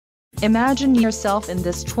Imagine yourself in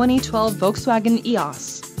this 2012 Volkswagen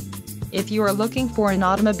Eos. If you are looking for an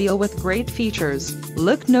automobile with great features,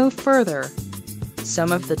 look no further.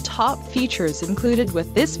 Some of the top features included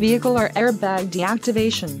with this vehicle are airbag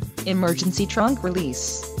deactivation, emergency trunk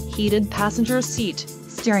release, heated passenger seat,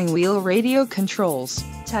 steering wheel radio controls,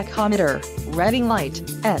 tachometer, reading light,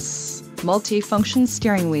 multifunction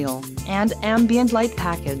steering wheel, and ambient light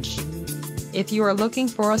package. If you are looking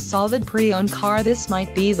for a solid pre-owned car, this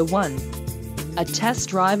might be the one. A test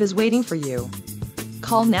drive is waiting for you.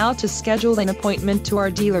 Call now to schedule an appointment to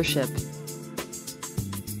our dealership.